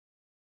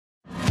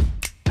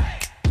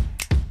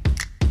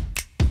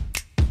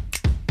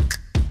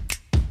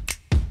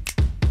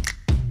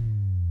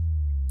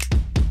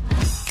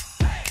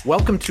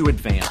Welcome to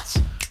Advance,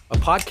 a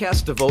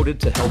podcast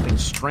devoted to helping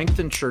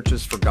strengthen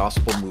churches for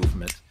gospel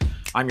movement.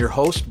 I'm your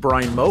host,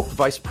 Brian Moak,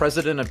 Vice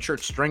President of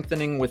Church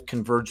Strengthening with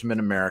Convergement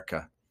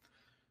America.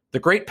 The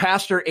great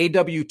pastor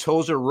A.W.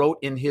 Tozer wrote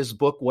in his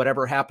book,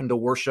 Whatever Happened to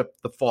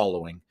Worship, the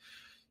following.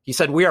 He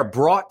said, "We are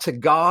brought to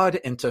God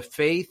and to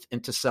faith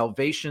and to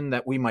salvation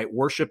that we might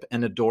worship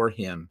and adore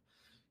him.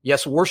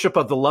 Yes, worship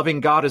of the loving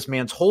God is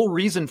man's whole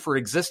reason for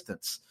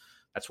existence.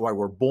 That's why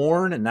we're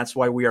born, and that's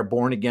why we are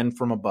born again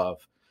from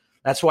above.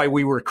 That's why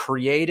we were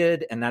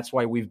created, and that's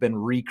why we've been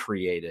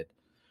recreated.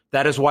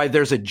 That is why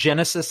there's a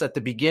Genesis at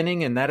the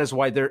beginning, and that is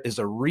why there is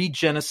a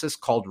regenesis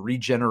called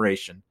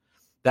regeneration.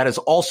 That is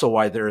also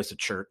why there is a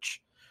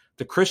church.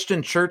 The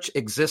Christian church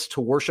exists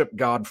to worship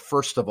God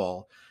first of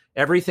all.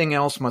 Everything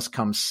else must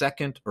come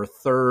second or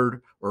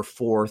third or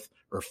fourth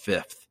or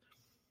fifth."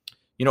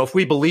 You know, if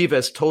we believe,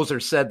 as Tozer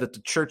said, that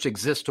the church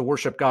exists to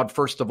worship God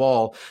first of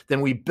all,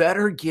 then we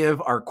better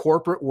give our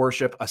corporate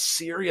worship a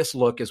serious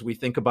look as we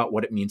think about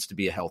what it means to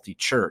be a healthy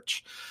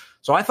church.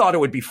 So I thought it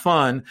would be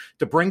fun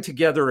to bring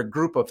together a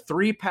group of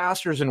 3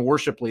 pastors and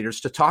worship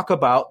leaders to talk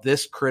about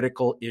this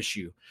critical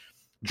issue.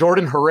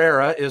 Jordan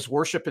Herrera is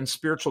worship and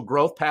spiritual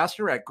growth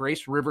pastor at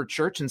Grace River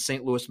Church in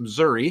St. Louis,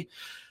 Missouri.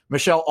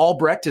 Michelle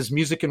Albrecht is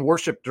music and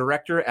worship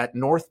director at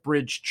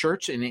Northbridge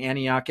Church in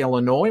Antioch,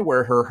 Illinois,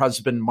 where her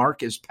husband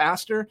Mark is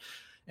pastor.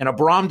 And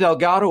Abram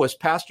Delgado is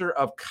pastor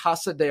of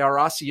Casa de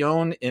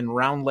Oración in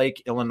Round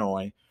Lake,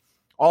 Illinois.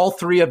 All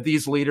 3 of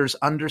these leaders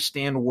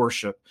understand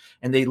worship,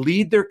 and they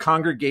lead their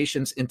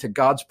congregations into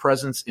God's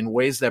presence in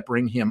ways that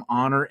bring him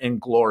honor and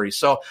glory.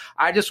 So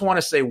I just want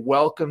to say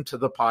welcome to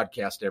the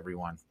podcast,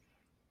 everyone.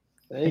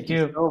 Thank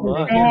you so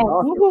much.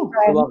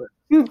 I love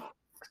it.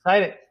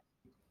 Excited.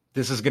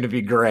 This is going to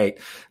be great.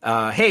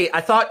 Hey, I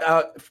thought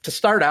to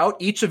start out,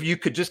 each of you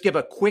could just give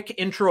a quick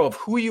intro of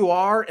who you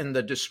are and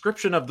the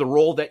description of the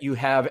role that you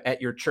have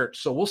at your church.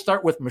 So we'll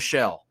start with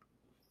Michelle.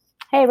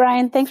 Hey,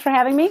 Ryan. Thanks for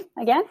having me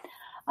again.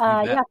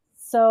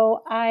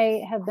 So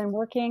I have been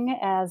working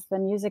as the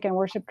music and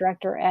worship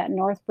director at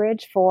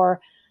Northbridge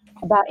for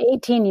about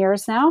 18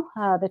 years now.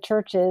 The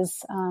church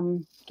is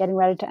getting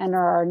ready to enter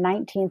our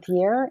 19th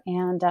year,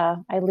 and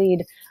I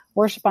lead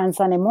worship on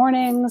Sunday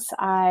mornings.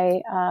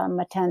 I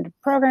attend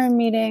programming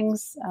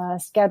meetings,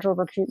 schedule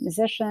recruit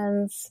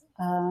musicians,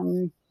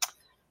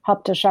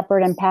 help to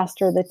shepherd and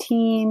pastor the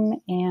team,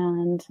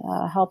 and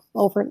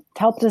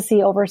help to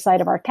see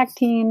oversight of our tech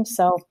team.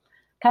 So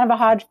kind of a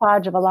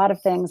hodgepodge of a lot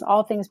of things,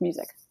 all things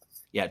music.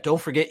 Yeah,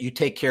 don't forget you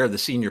take care of the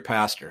senior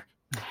pastor.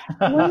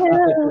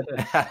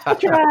 I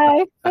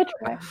try.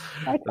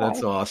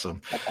 That's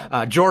awesome.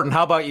 Jordan,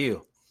 how about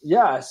you?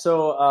 Yeah,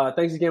 so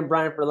thanks again,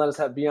 Brian, for letting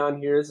us be on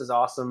here. This is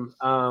awesome.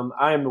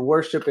 I am the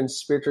worship and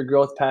spiritual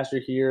growth pastor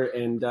here,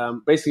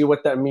 and basically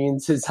what that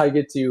means is I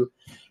get to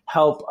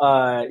help,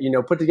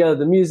 put together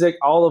the music,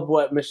 all of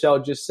what Michelle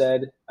just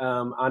said.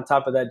 On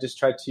top of that, just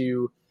try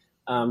to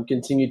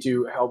continue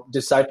to help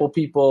disciple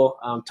people,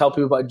 tell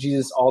people about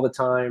Jesus all the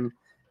time,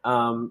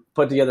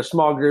 put together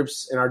small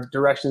groups in our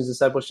Directions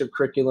Discipleship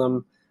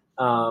curriculum,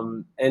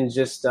 and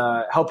just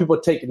help people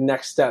take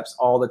next steps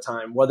all the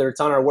time, whether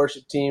it's on our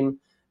worship team,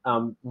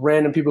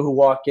 random people who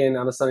walk in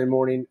on a Sunday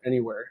morning,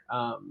 anywhere.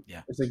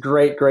 It's a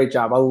great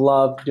job. I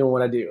love doing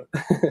what I do.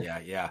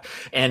 Yeah.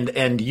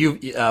 And you,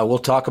 we'll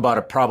talk about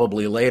it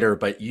probably later,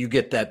 but you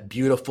get that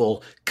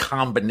beautiful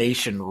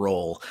combination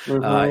role.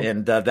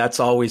 And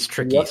that's always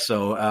tricky. Yep.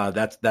 So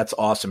that's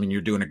awesome. And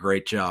you're doing a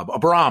great job.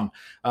 Abram,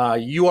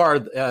 you are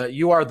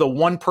the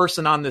one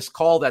person on this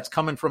call that's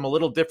coming from a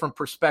little different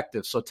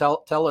perspective. So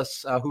tell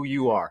us who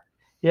you are.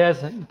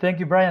 Yes.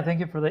 Thank you, Brian. Thank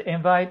you for the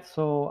invite.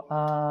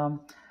 So,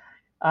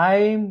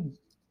 I'm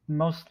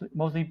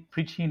mostly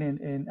preaching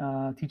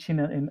and teaching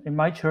in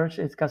my church.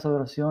 It's Casa de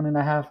Oración, and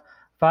I have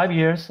 5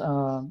 years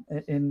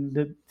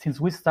since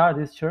we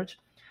started this church.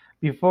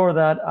 Before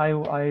that, I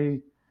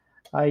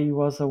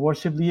was a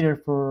worship leader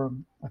for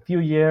a few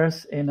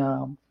years and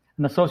an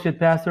associate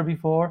pastor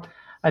before.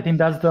 I think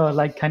that's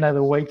the kind of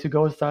the way to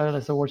go. Started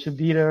as a worship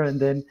leader, and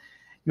then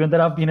you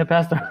ended up being a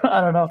pastor. I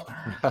don't know.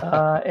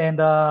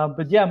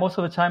 But yeah, most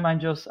of the time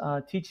I'm just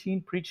teaching,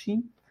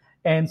 preaching.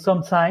 And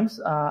sometimes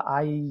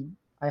I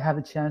have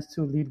a chance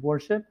to lead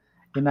worship,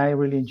 and I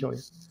really enjoy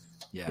it.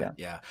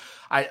 Yeah.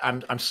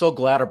 I'm so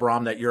glad,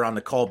 Abram, that you're on the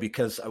call,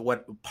 because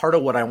part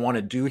of what I want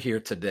to do here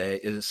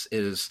today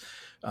is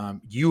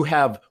you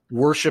have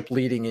worship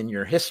leading in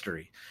your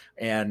history,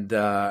 and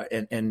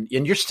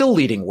you're still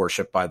leading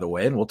worship, by the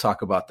way, and we'll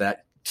talk about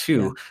that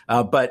too.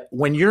 Yeah. But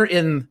when you're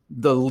in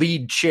the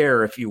lead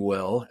chair, if you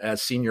will,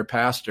 as senior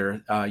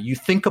pastor, you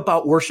think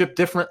about worship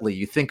differently.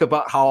 You think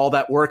about how all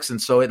that works.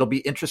 And so it'll be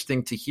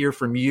interesting to hear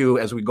from you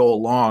as we go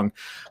along,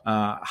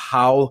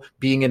 how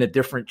being in a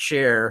different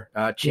chair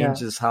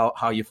changes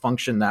how you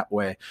function that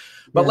way.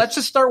 But let's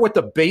just start with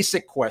the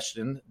basic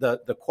question.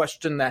 The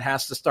question that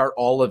has to start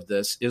all of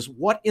this is,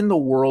 what in the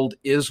world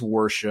is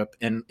worship,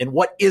 and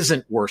what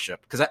isn't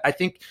worship? Because I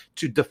think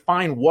to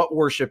define what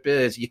worship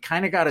is, you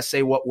kind of got to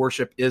say what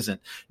worship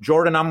isn't.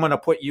 Jordan, I'm going to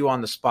put you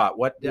on the spot.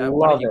 Why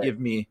don't you give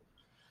me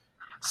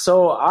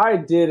So I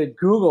did a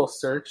Google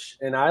search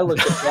and I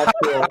looked at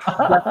the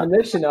actual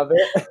definition of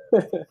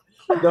it.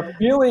 The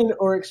feeling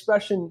or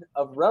expression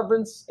of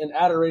reverence and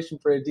adoration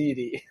for a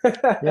deity.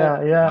 Yeah.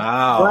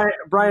 Wow.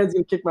 Brian's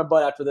going to kick my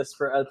butt after this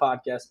for a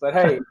podcast. But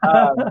hey,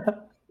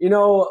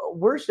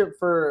 worship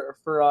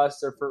for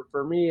us or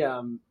for me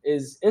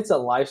it's a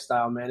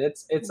lifestyle, man.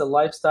 It's a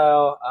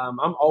lifestyle.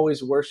 I'm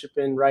always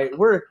worshiping, right?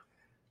 We're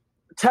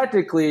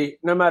technically,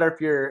 no matter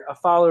if you're a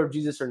follower of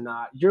Jesus or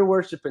not, you're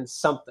worshiping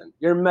something.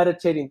 You're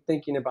meditating,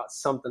 thinking about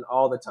something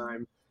all the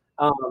time.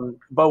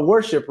 But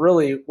worship,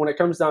 really, when it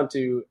comes down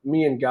to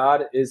me and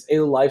God, is a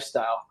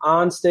lifestyle.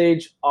 On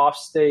stage, off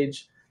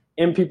stage,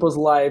 in people's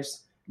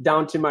lives,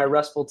 down to my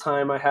restful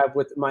time I have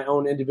with my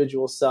own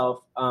individual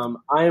self.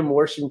 I am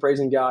worshiping,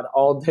 praising God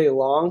all day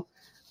long,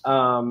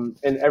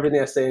 in everything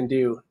I say and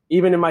do,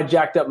 even in my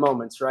jacked up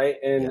moments, right?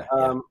 And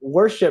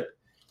worship,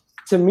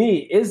 to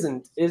me,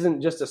 isn't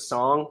just a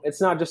song.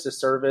 It's not just a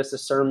service, a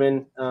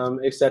sermon,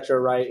 etc.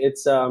 Right?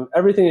 It's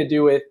everything to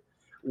do with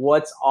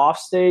what's off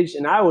stage,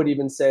 and I would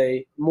even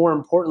say, more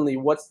importantly,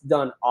 what's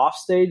done off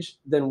stage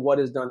than what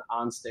is done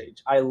on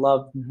stage. I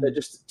love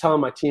just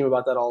telling my team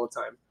about that all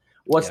the time.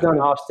 What's done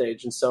off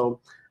stage, and so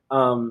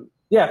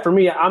for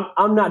me,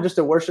 I'm not just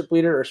a worship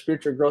leader or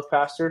spiritual growth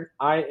pastor.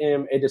 I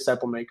am a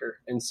disciple maker,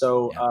 and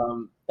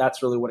so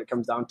that's really what it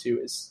comes down to.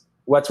 Is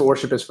what's what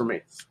worship is for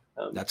me.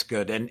 That's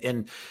good.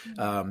 And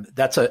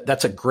that's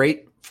a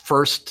great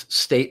first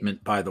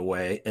statement, by the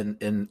way.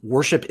 And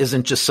worship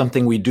isn't just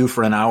something we do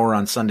for an hour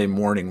on Sunday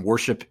morning.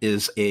 Worship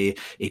is a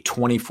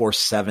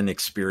 24/7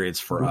 experience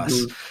for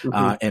us.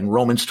 And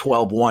Romans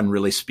 12:1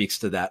 really speaks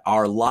to that.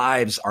 Our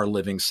lives are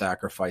living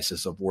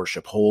sacrifices of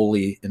worship,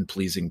 holy and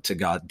pleasing to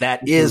God.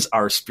 That is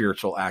our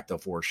spiritual act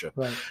of worship.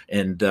 Right.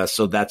 And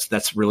so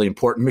that's really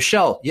important.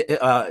 Michelle, you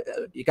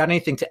got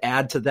anything to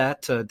add to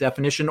that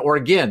definition? Or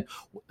again,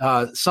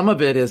 some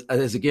of it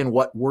is again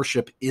what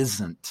worship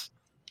isn't.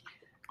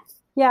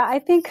 Yeah, I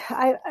think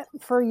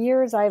for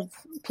years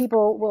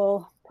people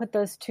will put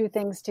those two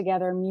things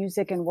together,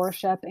 music and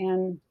worship,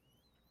 and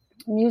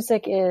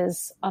music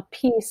is a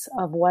piece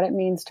of what it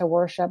means to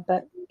worship.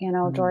 But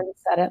Jordan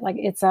said it, like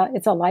it's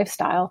a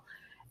lifestyle,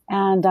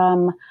 and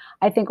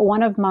I think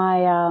one of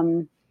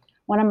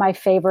my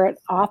favorite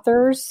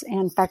authors.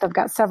 In fact, I've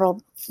got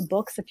several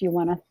books if you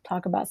want to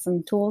talk about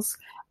some tools.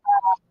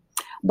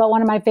 But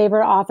one of my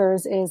favorite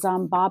authors is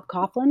Bob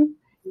Kauflin.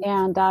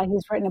 And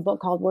he's written a book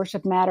called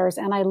Worship Matters.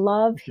 And I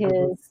love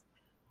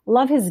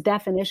his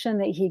definition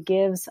that he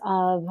gives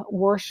of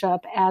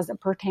worship as it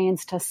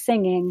pertains to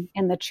singing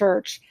in the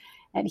church.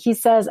 And he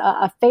says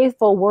a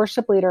faithful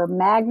worship leader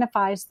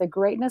magnifies the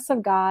greatness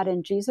of God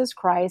and Jesus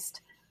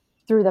Christ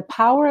through the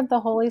power of the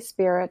Holy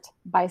Spirit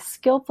by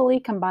skillfully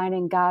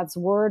combining God's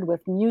word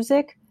with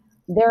music,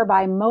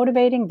 thereby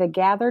motivating the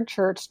gathered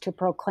church to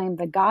proclaim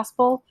the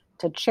gospel,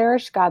 to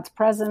cherish God's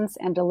presence,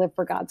 and to live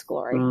for God's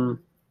glory.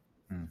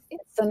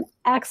 It's an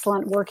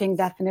excellent working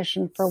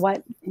definition for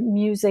what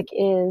music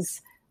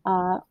is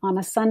on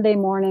a Sunday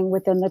morning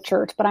within the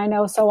church. But I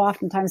know so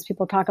oftentimes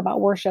people talk about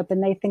worship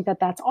and they think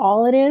that that's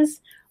all it is,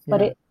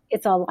 but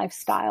it's a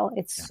lifestyle.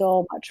 It's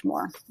so much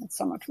more. It's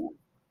so much more.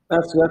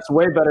 That's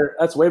way better.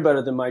 That's way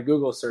better than my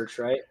Google search,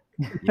 right?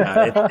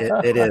 Yeah,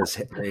 it is.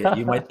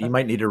 You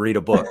might need to read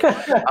a book.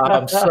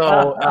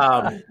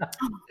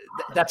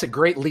 That's a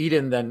great lead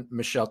in then,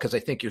 Michelle, because I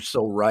think you're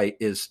so right.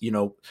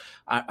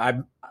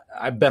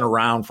 I've been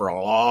around for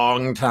a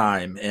long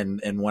time,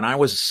 and when I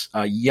was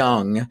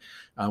young,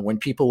 when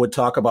people would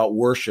talk about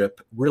worship,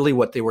 really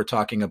what they were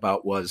talking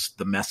about was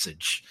the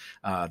message,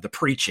 the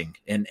preaching,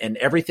 and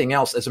everything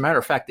else. As a matter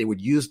of fact, they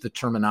would use the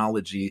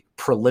terminology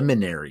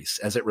preliminaries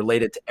as it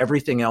related to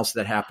everything else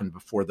that happened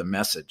before the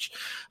message.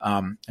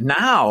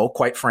 Now,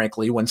 quite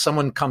frankly, when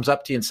someone comes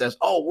up to you and says,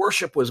 "Oh,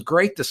 worship was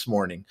great this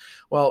morning,"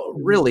 well,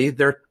 really,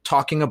 they're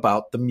talking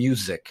about the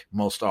music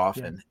most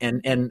often. Yeah.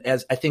 And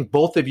as I think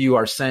both of you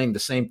are saying the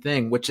same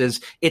thing, which is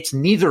it's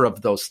neither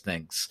of those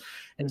things.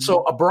 And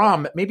so,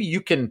 Abram, maybe you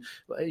can,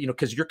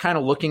 because you're kind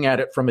of looking at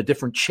it from a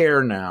different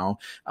chair now.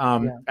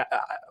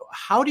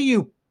 How do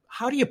you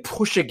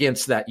push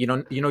against that?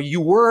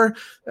 You were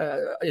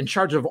in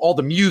charge of all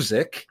the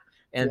music,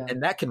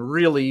 and that can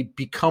really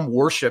become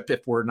worship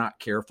if we're not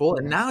careful.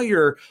 And now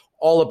you're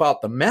all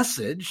about the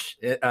message.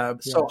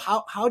 So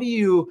how do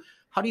you?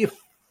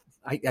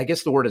 I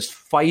guess the word is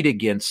fight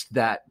against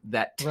that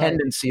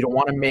tendency to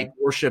want to make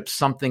worship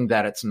something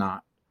that it's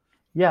not.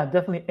 Yeah,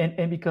 definitely.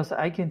 And because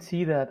I can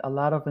see that a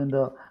lot of in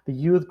the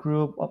youth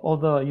group, all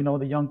the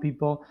the young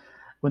people,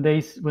 when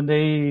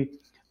they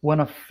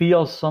want to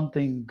feel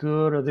something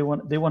good or they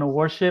want to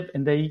worship,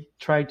 and they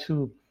try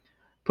to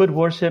put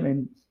worship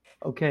in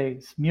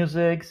it's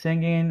music,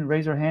 singing,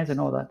 raise your hands and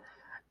all that.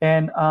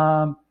 And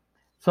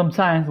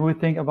sometimes when we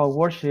think about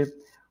worship,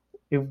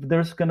 if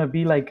there's gonna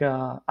be like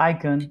a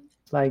icon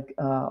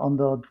on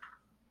the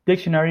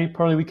dictionary,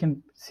 probably we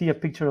can see a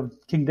picture of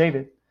King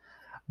David.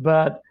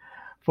 But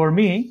for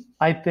me,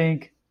 I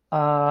think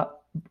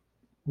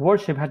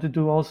worship had to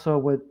do also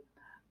with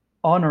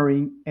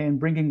honoring and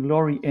bringing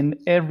glory in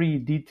every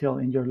detail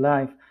in your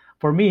life.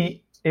 For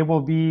me, it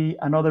will be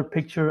another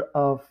picture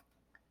of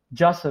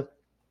Joseph,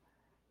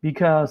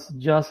 because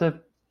Joseph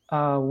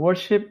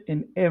worshiped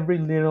in every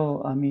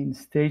little,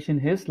 stage in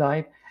his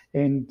life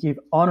and give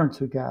honor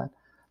to God.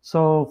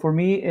 So for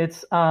me,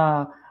 it's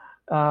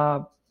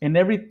in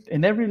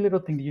every little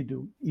thing that you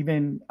do,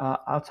 even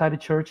outside the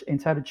church,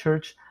 inside the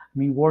church.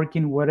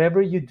 Working,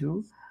 whatever you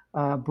do,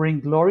 bring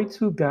glory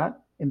to God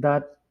in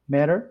that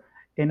matter.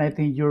 And I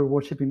think you're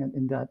worshiping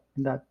in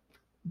that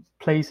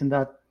place, in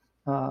that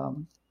I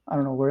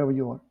don't know, wherever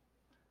you are.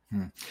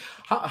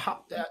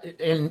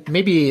 And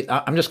maybe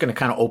I'm just going to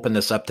kind of open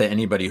this up to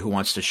anybody who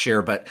wants to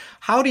share, but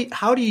how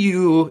do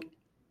you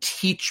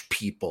teach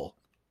people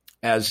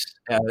as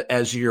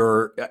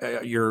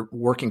you're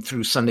working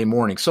through Sunday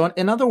morning? So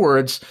in other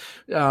words,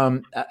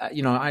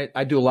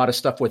 I do a lot of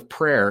stuff with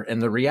prayer,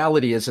 and the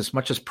reality is, as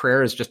much as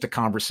prayer is just a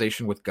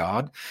conversation with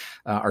God,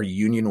 our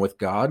union with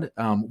God,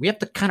 we have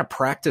to kind of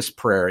practice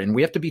prayer, and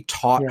we have to be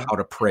taught how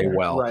to pray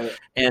well. Right.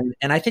 And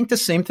I think the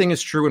same thing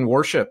is true in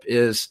worship.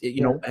 Is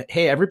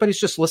hey, everybody's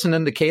just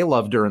listening to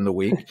K-Love during the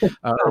week,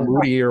 or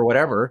Moody or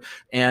whatever,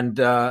 and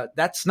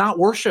that's not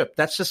worship.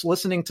 That's just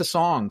listening to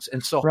songs.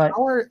 And so,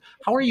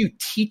 how are you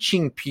teaching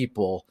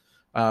people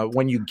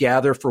when you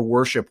gather for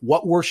worship,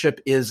 what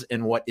worship is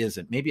and what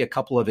isn't? Maybe a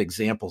couple of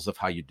examples of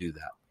how you do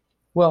that.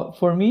 Well,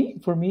 for me,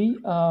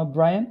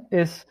 Brian,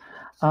 is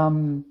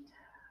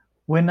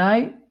when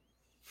I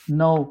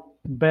know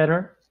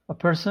better a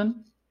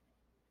person,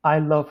 I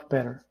love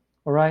better.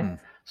 All right.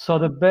 So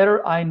the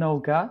better I know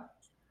God,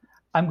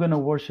 I'm going to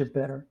worship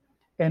better.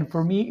 And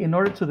for me, in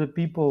order to the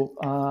people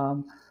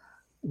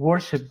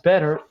worship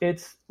better,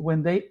 it's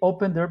when they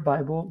open their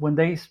Bible, when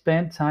they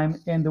spend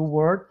time in the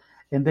Word,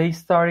 and they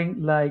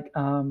starting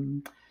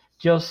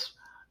just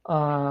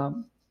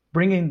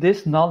bringing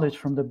this knowledge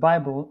from the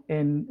Bible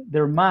in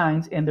their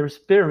minds and their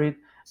spirit,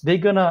 they're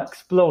gonna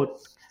explode,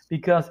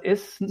 because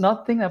it's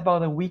nothing about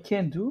that we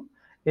can do.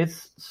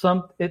 It's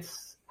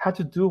had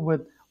to do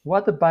with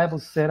what the Bible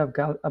said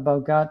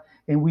about God.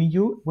 And when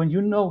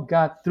you know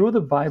God through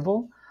the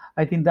Bible,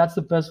 I think that's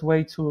the best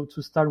way to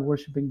start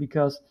worshiping,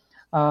 because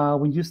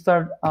when you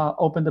start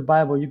open the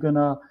Bible, you're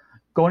gonna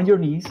go on your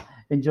knees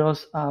and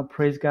just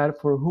praise God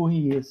for who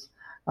He is,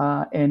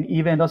 and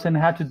even doesn't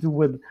have to do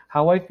with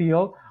how I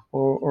feel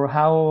or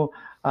how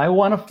I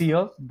want to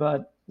feel,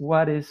 but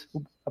what is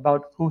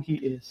about who He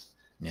is.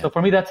 Yeah. So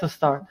for me, that's a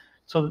start.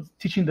 So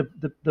teaching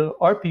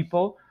our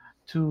people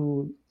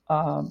to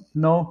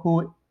know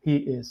who He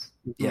is.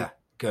 Yeah,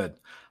 good.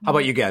 How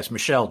about you guys,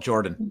 Michelle,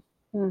 Jordan?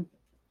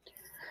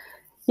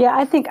 Yeah,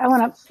 I think I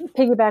want to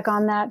piggyback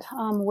on that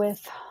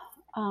with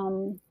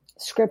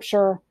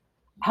Scripture,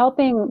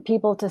 helping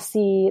people to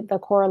see the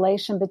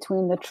correlation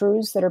between the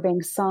truths that are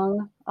being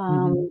sung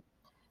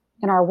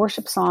in our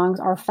worship songs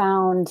are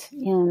found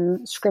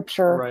in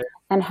Scripture, right.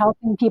 And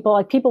helping people,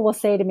 like people will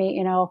say to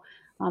me,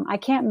 I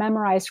can't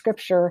memorize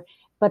Scripture,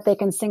 but they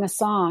can sing a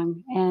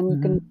song. And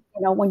you can,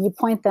 when you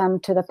point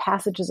them to the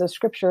passages of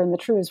Scripture and the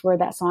truths where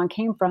that song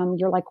came from,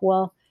 you're like,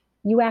 well,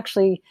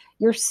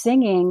 you're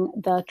singing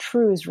the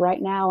truths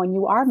right now, and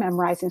you are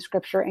memorizing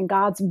Scripture, and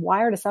God's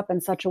wired us up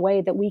in such a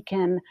way that we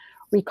can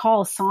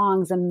recall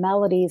songs and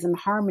melodies and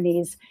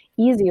harmonies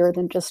easier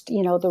than just,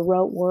 the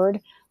rote word.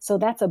 So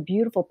that's a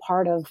beautiful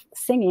part of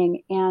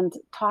singing, and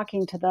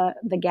talking to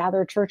the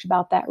gathered church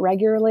about that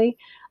regularly.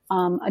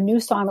 A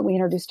new song that we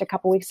introduced a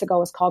couple weeks ago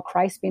is called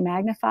Christ Be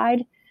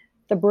Magnified.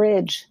 The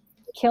bridge,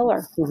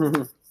 killer,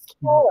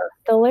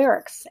 the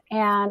lyrics,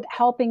 and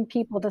helping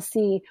people to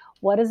see,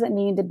 what does it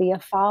mean to be a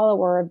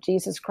follower of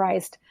Jesus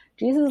Christ?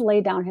 Jesus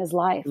laid down his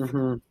life.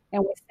 And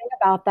we sing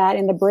about that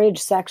in the bridge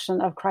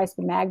section of Christ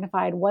Be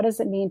Magnified. What does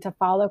it mean to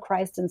follow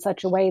Christ in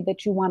such a way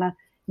that you want to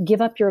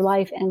give up your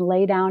life and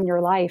lay down your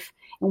life?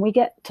 And we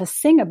get to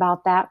sing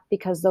about that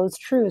because those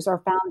truths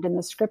are found in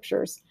the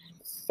Scriptures.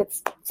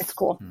 It's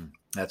cool.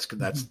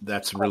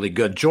 That's really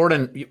good.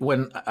 Jordan,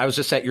 when I was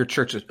just at your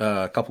church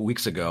a couple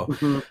weeks ago,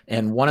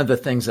 and one of the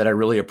things that I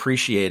really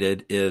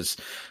appreciated is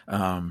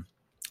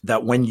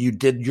that when you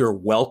did your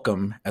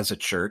welcome as a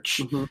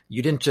church,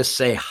 you didn't just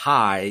say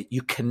hi,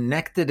 you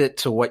connected it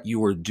to what you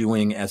were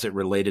doing as it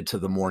related to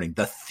the morning,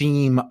 the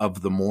theme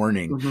of the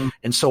morning.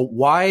 And so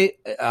why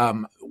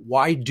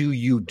do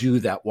you do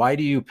that? Why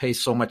do you pay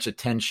so much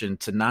attention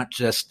to not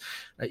just,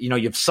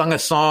 you've sung a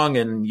song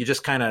and you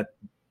just kind of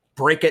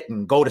break it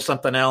and go to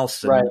something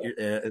else? And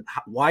right.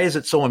 Why is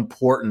it so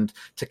important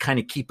to kind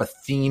of keep a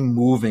theme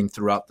moving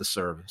throughout the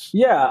service?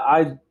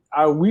 Yeah,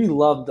 we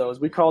love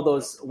those. We call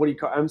those,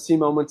 MC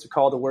moments. We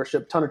call the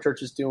worship. A ton of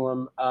churches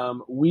do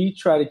them. We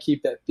try to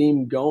keep that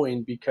theme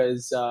going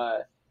because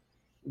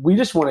we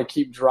just want to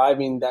keep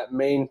driving that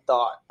main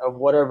thought of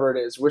whatever it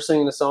is. We're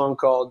singing a song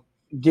called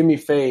Give Me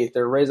Faith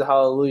or Raise a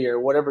Hallelujah or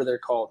whatever they're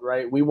called,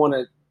 right? We want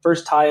to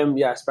first tie them,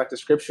 back to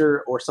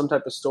Scripture or some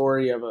type of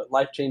story of a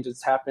life change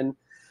that's happened,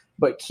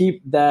 but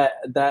keep that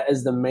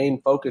as the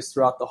main focus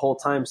throughout the whole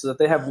time so that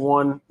they have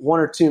one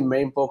or two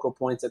main focal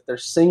points that they're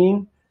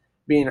singing,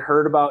 being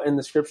heard about in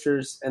the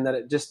Scriptures, and that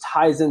it just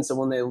ties in. So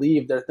when they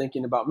leave, they're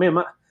thinking about, man,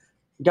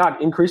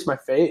 God increased my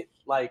faith.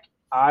 Like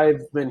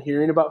I've been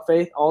hearing about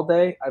faith all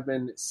day. I've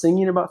been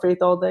singing about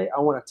faith all day.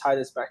 I want to tie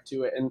this back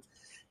to it. And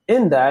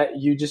in that,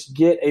 you just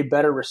get a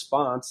better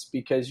response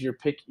because you're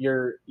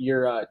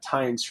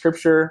tying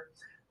scripture,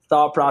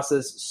 thought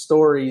process,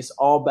 stories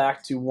all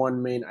back to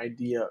one main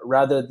idea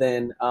rather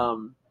than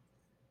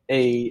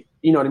a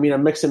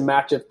mix and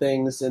match of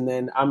things, and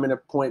then I'm going to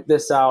point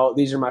this out.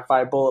 These are my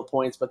 5 bullet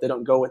points, but they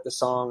don't go with the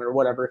song or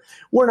whatever.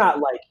 We're not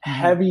like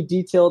heavy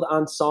detailed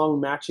on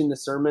song matching the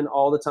sermon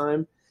all the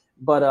time,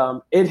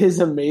 but it is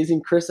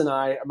amazing. Chris and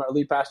I, my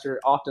lead pastor,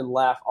 often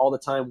laugh all the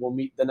time. We'll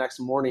meet the next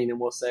morning and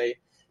we'll say,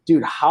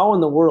 dude, how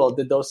in the world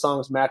did those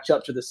songs match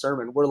up to the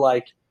sermon? We're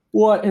like,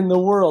 what in the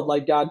world?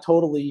 Like God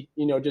totally,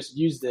 just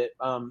used it.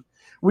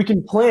 We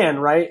can plan,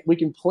 right? We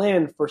can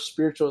plan for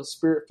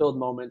spirit-filled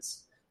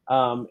moments.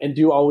 And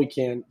do all we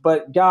can,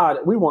 but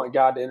we want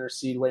God to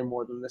intercede way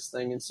more than this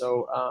thing. And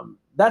so,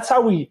 that's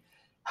how we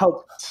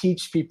help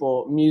teach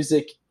people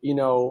music.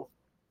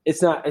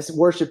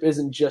 Worship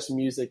isn't just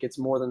music. It's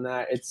more than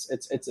that.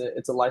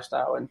 It's a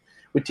lifestyle. And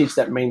we teach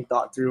that main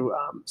thought through,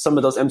 some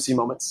of those MC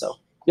moments. So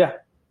yeah.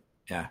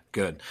 Yeah.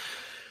 Good.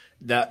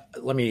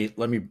 Let me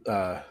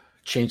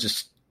change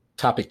this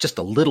topic just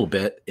a little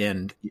bit.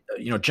 And,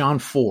 John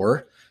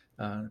 4,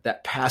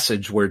 that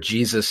passage where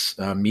Jesus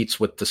meets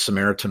with the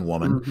Samaritan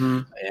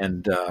woman,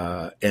 and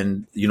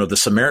the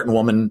Samaritan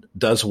woman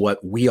does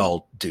what we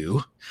all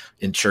do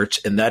in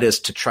church, and that is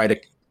to try to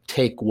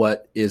take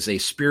what is a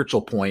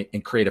spiritual point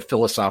and create a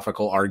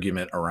philosophical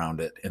argument around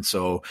it. And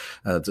so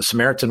the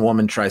Samaritan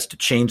woman tries to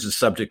change the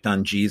subject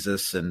on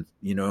Jesus. And,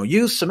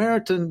 you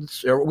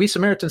Samaritans, or we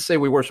Samaritans say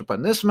we worship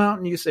on this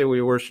mountain. You say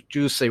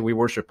Jews say we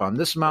worship on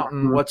this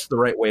mountain. What's the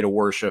right way to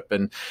worship?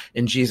 And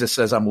Jesus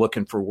says, I'm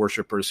looking for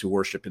worshipers who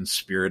worship in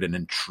spirit and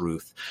in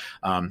truth.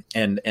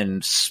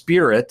 And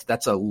spirit,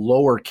 that's a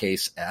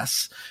lowercase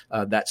s.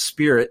 That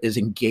spirit is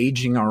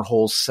engaging our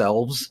whole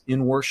selves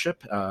in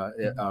worship,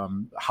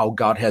 how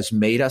God has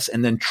made us.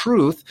 And then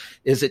truth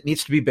is it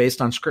needs to be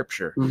based on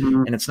scripture.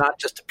 And it's not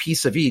just a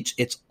piece of each,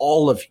 it's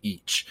all of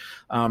each.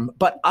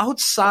 But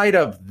outside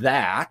of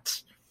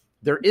that,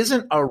 there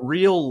isn't a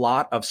real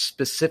lot of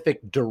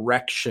specific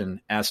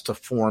direction as to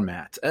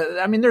format.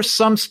 There's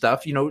some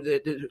stuff,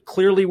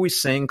 clearly we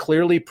sing,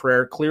 clearly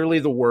prayer, clearly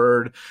the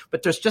word,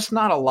 but there's just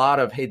not a lot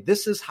of, hey,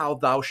 this is how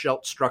thou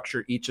shalt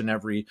structure each and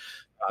every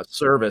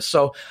service.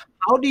 So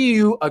how do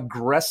you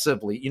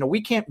aggressively,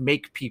 we can't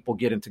make people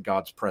get into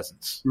God's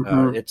presence.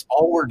 It's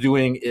all we're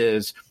doing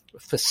is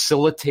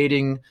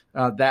facilitating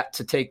that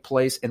to take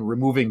place and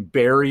removing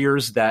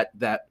barriers that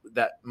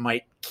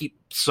might keep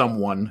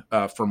someone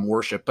from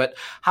worship. But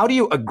how do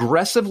you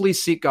aggressively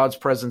seek God's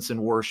presence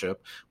in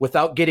worship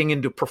without getting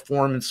into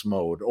performance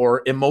mode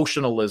or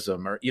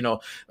emotionalism or,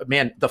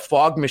 the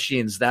fog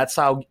machines? That's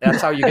how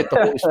you get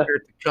the Holy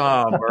Spirit to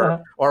come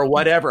or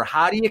whatever.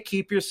 How do you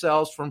keep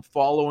yourselves from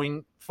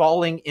falling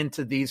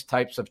into these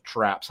types of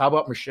traps? How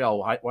about Michelle?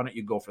 Why don't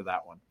you go for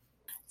that one?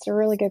 It's a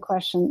really good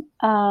question.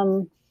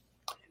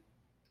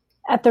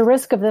 At the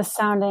risk of this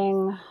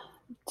sounding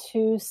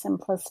too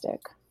simplistic.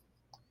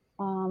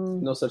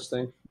 No such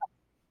thing.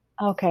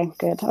 Okay,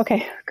 good.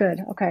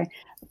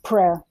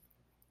 Prayer.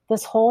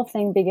 This whole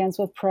thing begins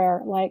with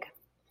prayer, like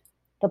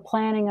the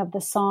planning of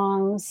the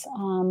songs,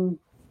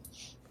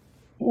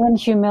 in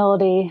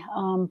humility,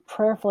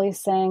 prayerfully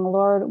saying,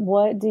 Lord,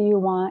 what do you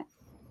want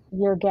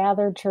your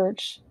gathered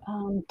church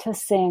to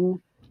sing?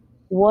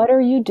 What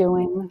are you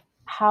doing?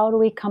 How do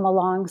we come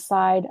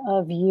alongside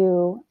of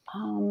you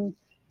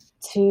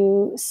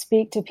to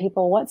speak to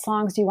people? What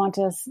songs do you want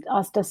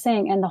us to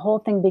sing? And the whole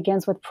thing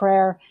begins with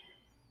prayer.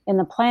 In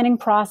the planning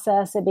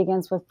process, it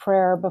begins with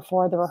prayer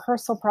before the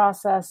rehearsal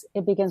process.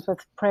 It begins with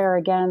prayer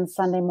again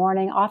Sunday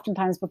morning.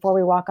 Oftentimes before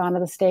we walk onto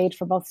the stage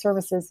for both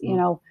services,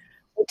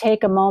 we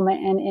take a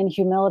moment and in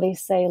humility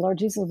say, Lord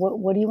Jesus,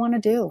 what do you want to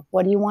do?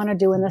 What do you want to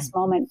do in this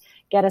moment?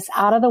 Get us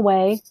out of the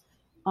way.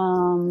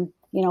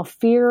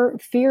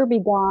 Fear be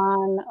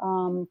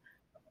gone.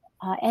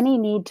 Any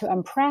need to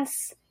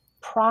impress,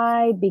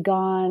 pride be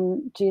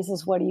gone.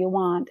 Jesus, what do you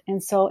want?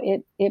 And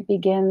so it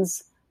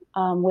begins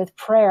with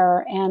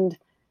prayer. And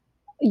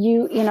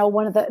you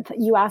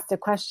asked a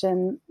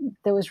question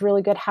that was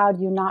really good. How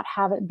do you not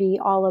have it be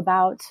all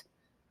about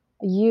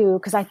you?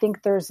 Because I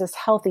think there's this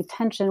healthy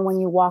tension when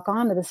you walk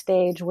onto the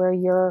stage where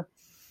you're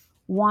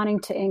wanting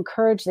to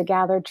encourage the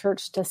gathered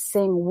church to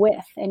sing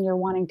with, and you're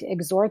wanting to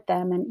exhort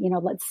them. And,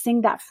 let's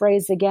sing that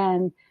phrase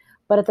again.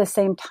 But at the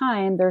same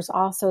time, there's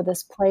also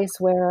this place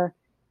where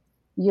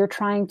you're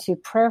trying to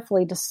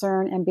prayerfully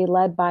discern and be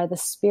led by the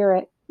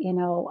Spirit.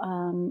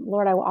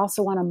 Lord, I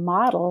also want to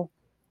model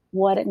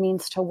what it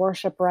means to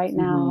worship right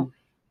now.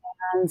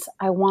 And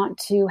I want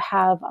to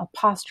have a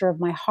posture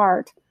of my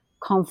heart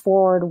come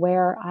forward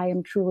where I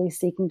am truly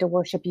seeking to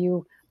worship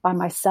you by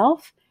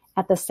myself,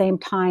 at the same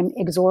time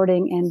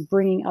exhorting and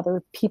bringing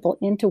other people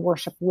into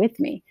worship with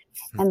me.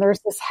 And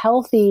there's this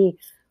healthy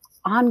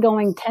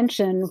ongoing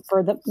tension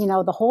for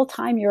the whole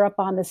time you're up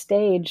on the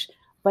stage,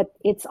 but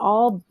it's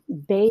all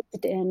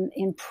bathed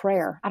in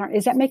prayer.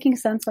 Is that making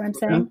sense what I'm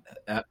saying?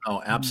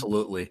 Oh,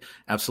 absolutely.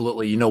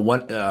 Absolutely. You know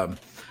what,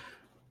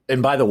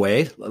 And by the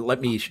way,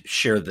 let me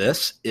share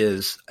this.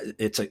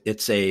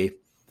 It's a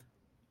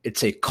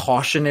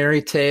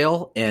cautionary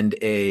tale and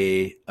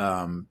a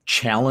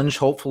challenge,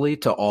 hopefully,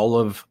 to all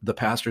of the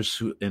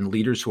pastors and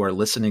leaders who are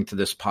listening to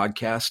this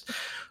podcast.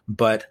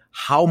 But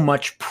how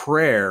much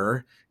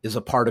prayer is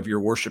a part of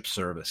your worship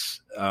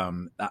service?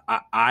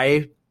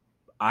 I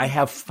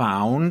have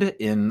found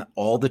in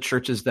all the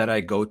churches that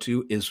I go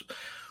to is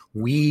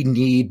we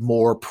need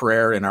more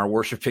prayer in our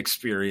worship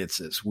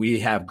experiences. We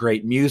have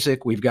great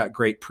music. We've got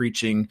great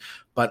preaching,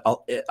 but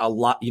a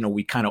lot,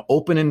 we kind of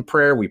open in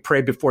prayer. We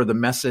pray before the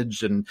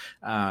message, and,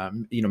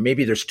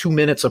 maybe there's 2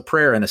 minutes of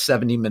prayer in a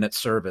 70-minute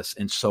service.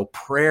 And so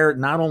prayer,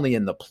 not only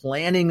in the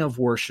planning of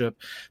worship,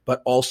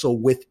 but also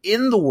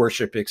within the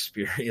worship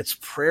experience,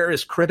 prayer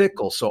is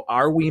critical. So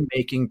are we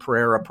making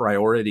prayer a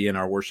priority in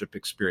our worship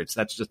experience?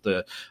 That's just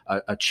a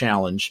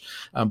challenge.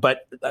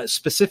 But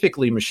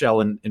specifically,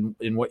 Michelle,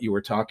 in what you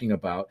were talking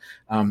about,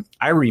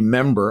 I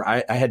remember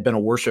I had been a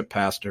worship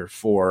pastor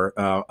for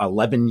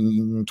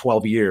 11,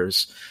 12 years.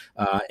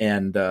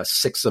 And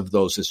 6 of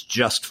those is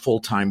just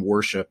full-time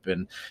worship.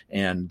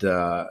 And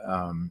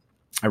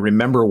I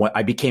remember when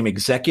I became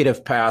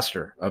executive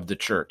pastor of the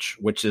church,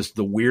 which is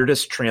the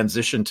weirdest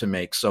transition to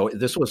make. So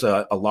this was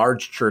a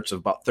large church of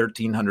about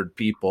 1,300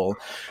 people.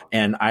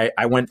 And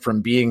I went from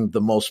being one of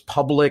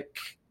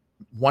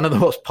the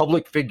most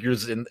public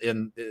figures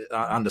on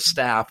the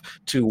staff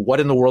to what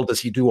in the world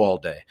does he do all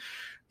day?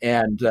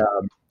 And,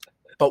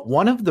 but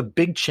one of the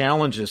big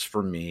challenges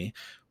for me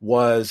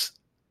was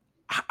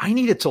I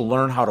needed to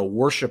learn how to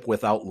worship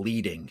without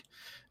leading.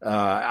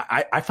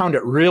 I found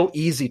it real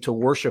easy to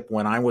worship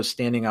when I was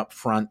standing up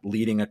front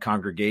leading a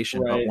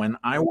congregation. Right. But when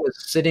I was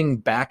sitting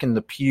back in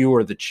the pew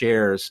or the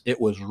chairs,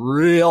 it was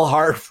real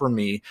hard for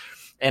me.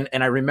 And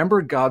I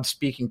remember God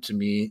speaking to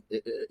me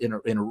in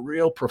a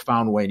real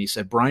profound way. And he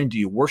said, Brian, do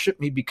you worship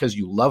me because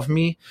you love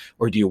me,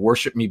 or do you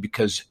worship me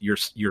because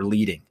you're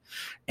leading?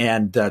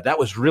 And that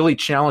was really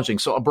challenging.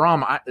 So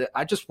Abram,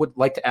 I just would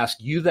like to ask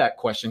you that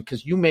question,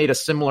 because you made a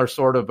similar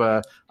sort of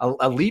a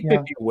leap,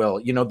 if you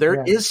will.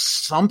 There is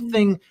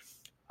something.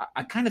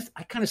 I kind of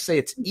say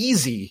it's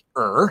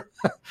easier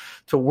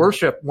to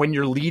worship when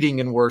you're leading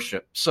in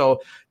worship. So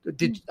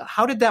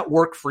how did that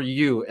work for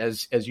you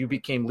as you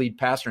became lead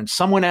pastor and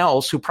someone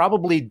else who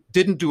probably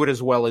didn't do it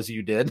as well as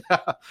you did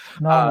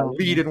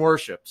lead in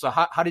worship? So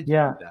how did you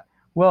do that?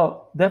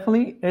 Well,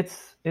 definitely I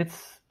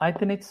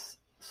think it's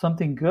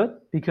something good,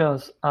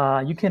 because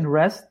you can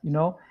rest,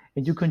 and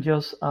you can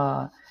just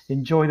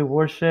enjoy the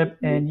worship.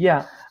 And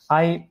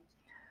I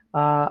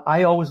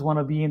always want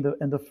to be in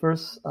the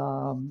first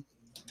how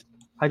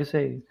to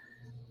say,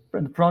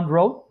 in the front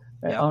row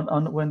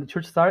on when the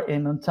church starts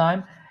and on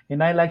time.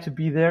 And I like to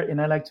be there, and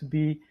I like to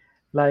be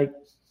like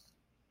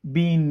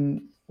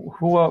being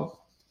who I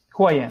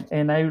am.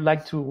 And I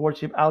like to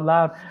worship out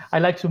loud. I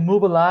like to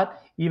move a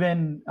lot,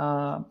 even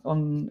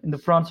in the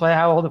front. So I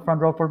have all the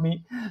front row for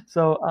me.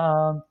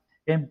 So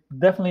and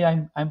definitely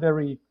I'm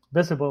very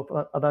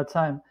visible at that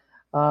time.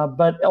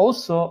 But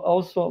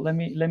also let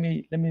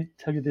me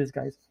tell you this,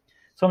 guys.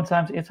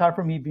 Sometimes it's hard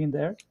for me being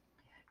there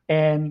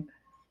and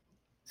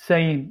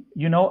saying,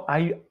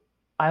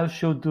 I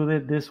should do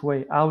it this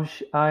way. I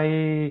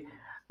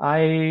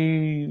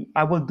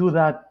will do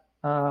that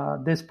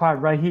this part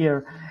right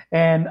here.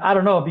 And I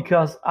don't know,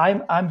 because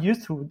I'm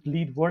used to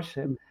lead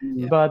worship,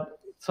 but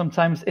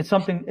sometimes it's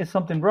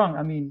something wrong.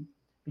 I mean,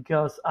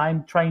 because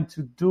I'm trying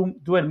to do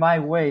it my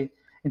way,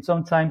 and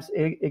sometimes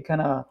it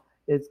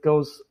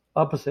goes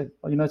opposite.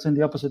 It's in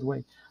the opposite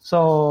way.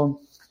 So,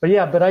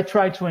 but I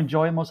try to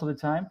enjoy it most of the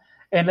time.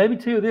 And let me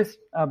tell you this,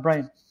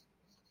 Brian.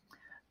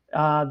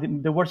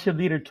 The worship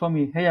leader told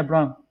me, "Hey,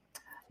 Abram,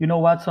 you know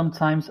what?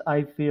 Sometimes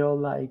I feel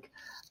like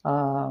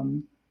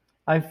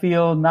I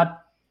feel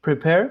not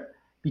prepared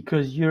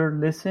because you're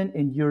listening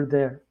and you're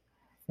there,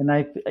 and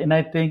I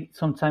think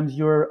sometimes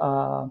you're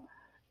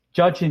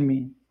judging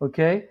me.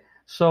 Okay,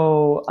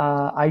 so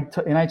I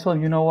told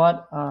him, you know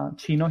what,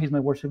 Chino, he's my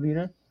worship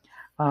leader.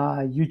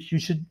 You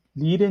should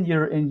lead in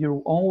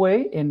your own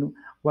way, and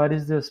what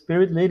is the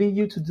Spirit leading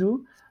you to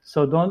do.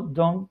 So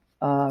don't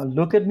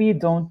look at me.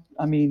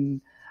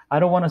 I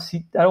don't want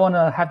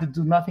to have to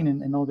do nothing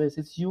in all this.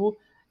 It's you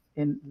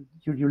and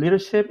your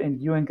leadership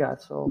and you and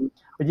God. So,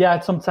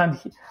 but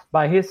sometimes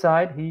by his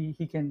side,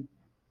 he can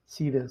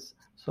see this.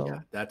 So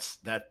that's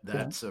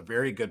a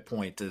very good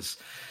point. Is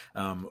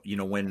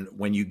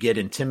when you get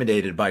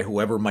intimidated by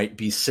whoever might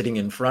be sitting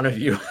in front of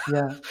you,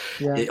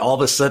 all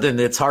of a sudden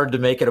it's hard to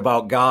make it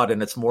about God,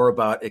 and it's more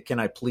about can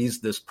I please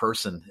this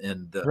person?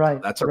 And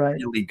that's a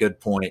really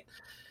good point.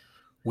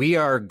 We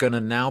are going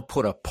to now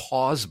put a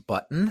pause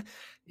button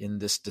in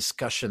this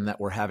discussion that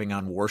we're having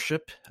on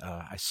worship.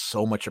 I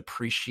so much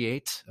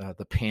appreciate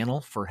the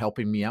panel for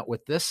helping me out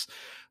with this.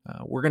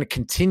 We're going to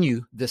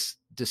continue this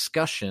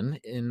discussion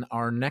in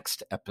our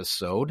next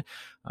episode.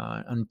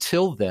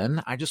 Until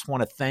then, I just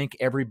want to thank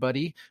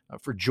everybody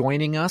for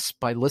joining us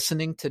by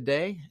listening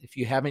today. If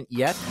you haven't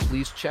yet,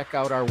 please check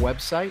out our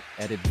website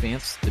at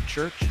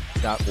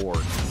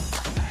advancethechurch.org.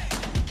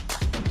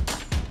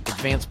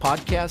 Advance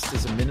Podcast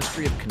is a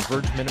ministry of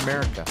Converge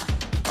Mid-America.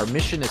 Our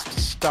mission is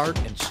to start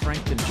and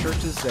strengthen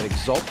churches that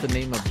exalt the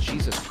name of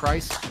Jesus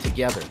Christ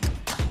together.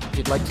 If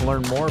you'd like to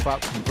learn more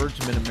about Converge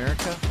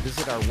Mid-America,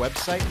 visit our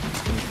website,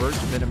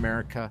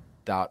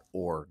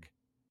 convergemidamerica.org.